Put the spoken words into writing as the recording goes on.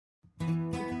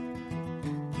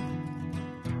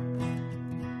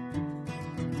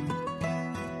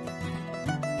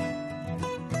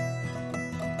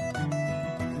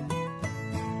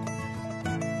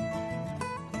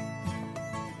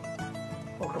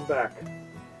welcome back.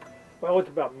 Well, it's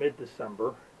about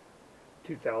mid-December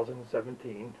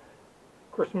 2017.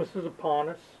 Christmas is upon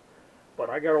us, but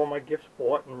I got all my gifts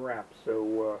bought and wrapped,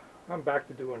 so I'm back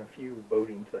to doing a few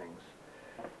boating things.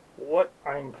 What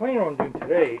I'm planning on doing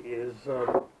today is I'm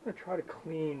going to try to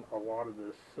clean a lot of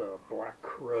this black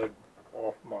crud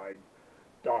off my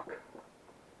dock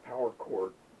power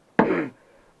cord.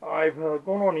 I've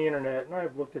gone on the internet and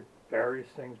I've looked at various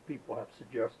things people have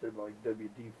suggested, like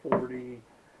WD-40,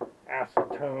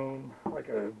 acetone, like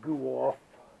a glue-off.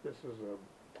 This is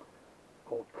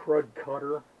called crud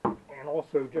cutter, and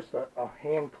also just a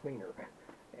hand cleaner.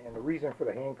 And the reason for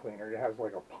the hand cleaner, it has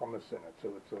like a pumice in it,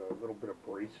 so it's a little bit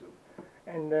abrasive.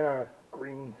 And then a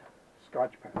green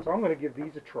Scotch pad. So I'm going to give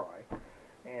these a try,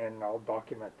 and I'll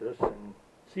document this and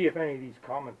see if any of these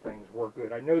common things work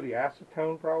good. I know the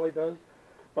acetone probably does,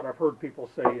 but I've heard people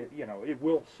say, it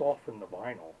will soften the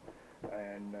vinyl.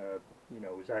 And,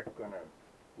 is that going to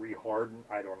re-harden?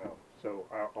 I don't know. So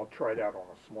I'll try that on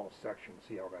a small section,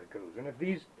 see how that goes. And if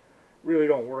these really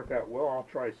don't work that well, I'll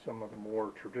try some of the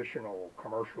more traditional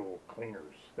commercial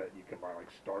cleaners that you can buy,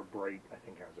 like Star Bright, I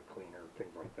think has a cleaner,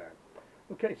 things like that.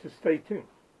 Okay, so stay tuned.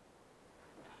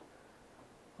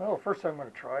 Well, the first I'm going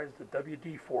to try is the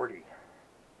WD-40.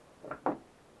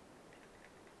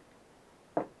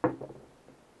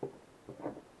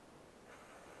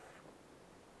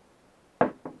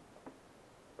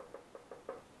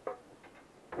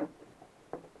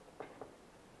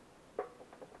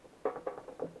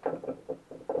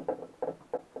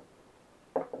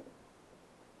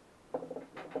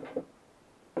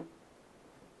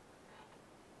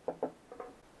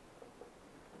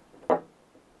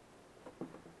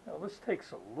 This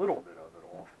takes a little bit of it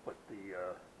off, but the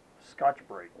Scotch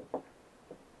Brite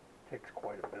takes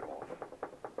quite a bit off.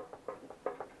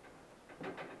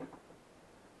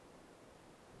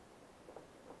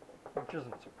 Which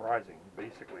isn't surprising.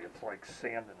 Basically, it's like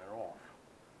sanding it off.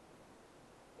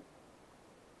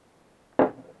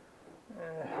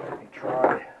 Let me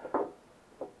try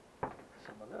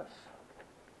some of this.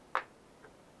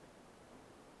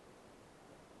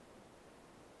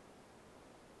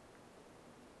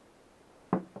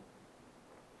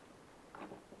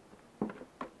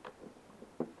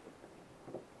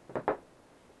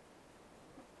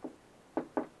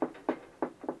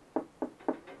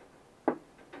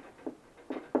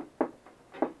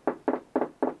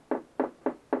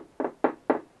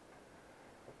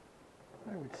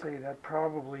 I would say that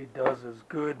probably does as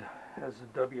good as the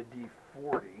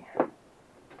WD-40.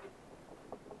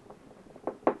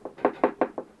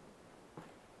 To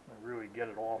really get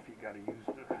it off, you got to use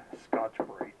the Scotch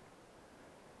Brite.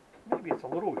 Maybe it's a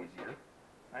little easier.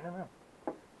 I don't know.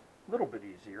 A little bit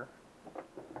easier.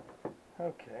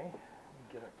 Okay,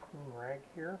 get a clean rag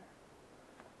here.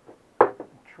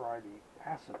 Try the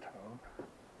acetone.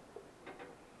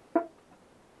 Get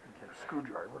a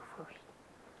screwdriver first.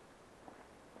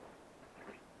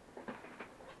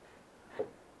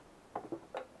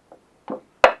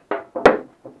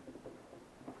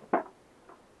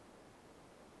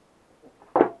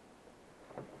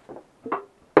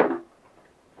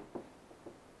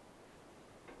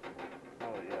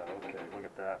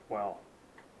 Wow,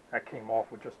 that came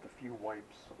off with just a few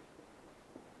wipes.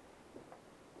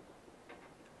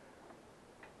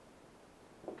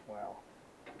 Wow,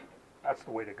 that's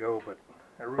the way to go, but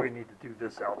I really need to do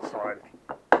this outside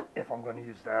if I'm going to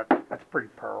use that. That's pretty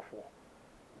powerful.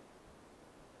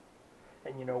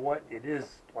 And you know what? It is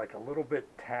like a little bit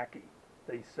tacky.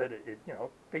 They said it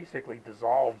basically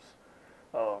dissolves,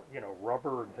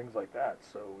 rubber and things like that.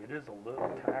 So it is a little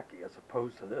tacky as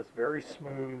opposed to this. Very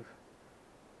smooth.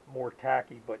 More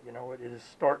tacky, but it is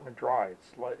starting to dry.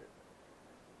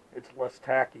 It's less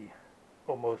tacky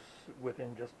almost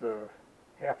within just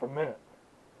half a minute.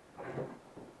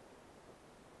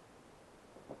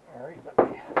 All right, let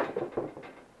me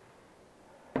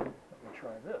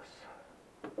try this.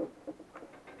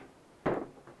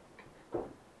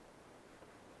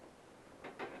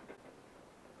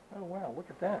 Oh wow, look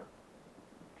at that.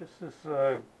 Just this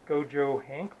Gojo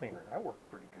hand cleaner. That worked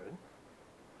pretty good.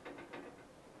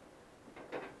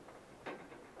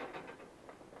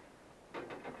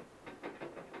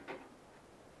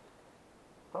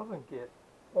 Doesn't get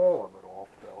all of it off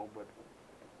though, but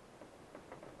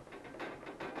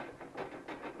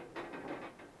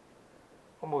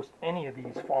almost any of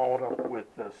these followed up with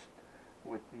the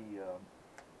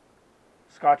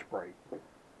Scotch Brite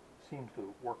seems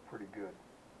to work pretty good.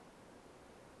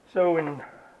 So in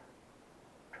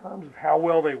terms of how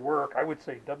well they work, I would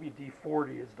say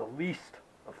WD-40 is the least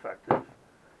effective.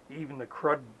 Even the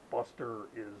Crud Buster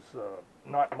is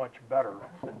not much better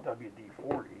than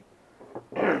WD-40.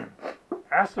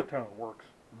 acetone works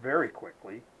very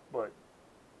quickly, but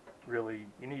really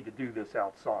you need to do this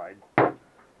outside.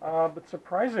 But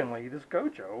surprisingly, this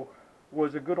Gojo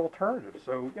was a good alternative.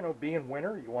 So, you know, being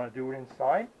winter, you want to do it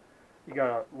inside. You got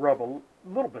to rub a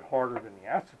little bit harder than the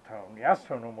acetone. The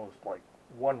acetone almost like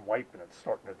one wipe and it's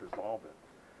starting to dissolve it.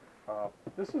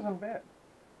 This isn't bad.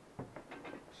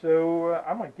 So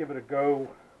I might give it a go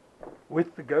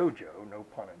with the Gojo, no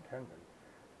pun intended,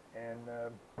 and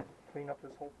clean up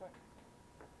this whole thing.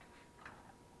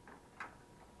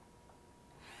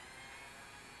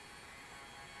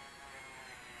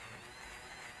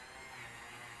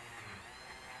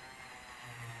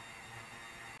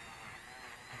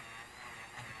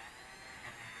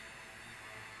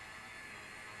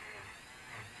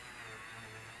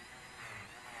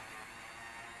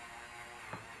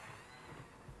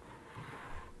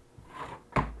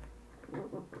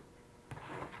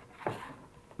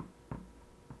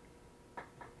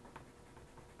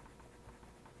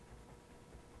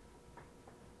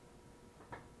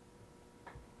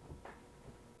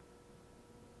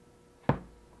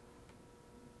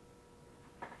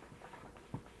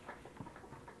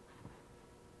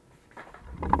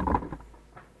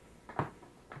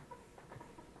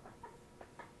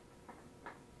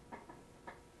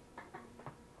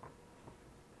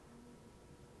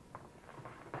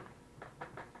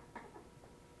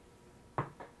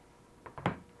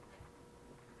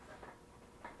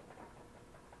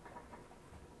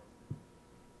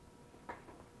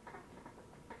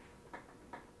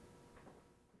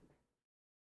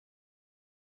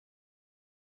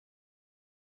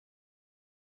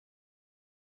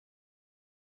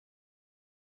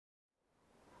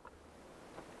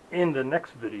 In the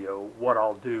next video, what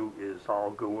I'll do is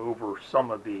I'll go over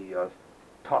some of the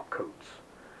top coats.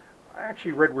 I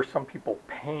actually read where some people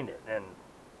paint it, and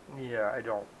yeah, I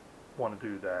don't want to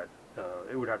do that.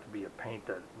 It would have to be a paint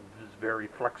that is very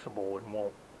flexible and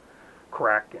won't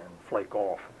crack and flake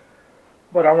off.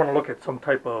 But I want to look at some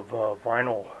type of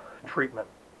vinyl treatment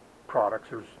products.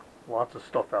 There's lots of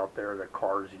stuff out there that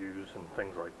cars use and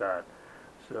things like that.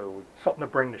 So something to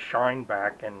bring the shine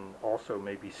back and also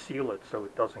maybe seal it so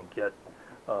it doesn't get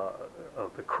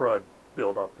the crud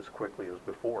build up as quickly as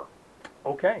before.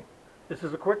 Okay, this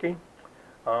is a quickie,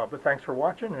 but thanks for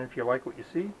watching, and if you like what you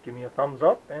see, give me a thumbs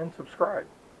up and subscribe.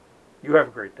 You have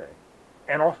a great day,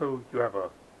 and also you have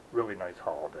a really nice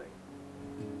holiday.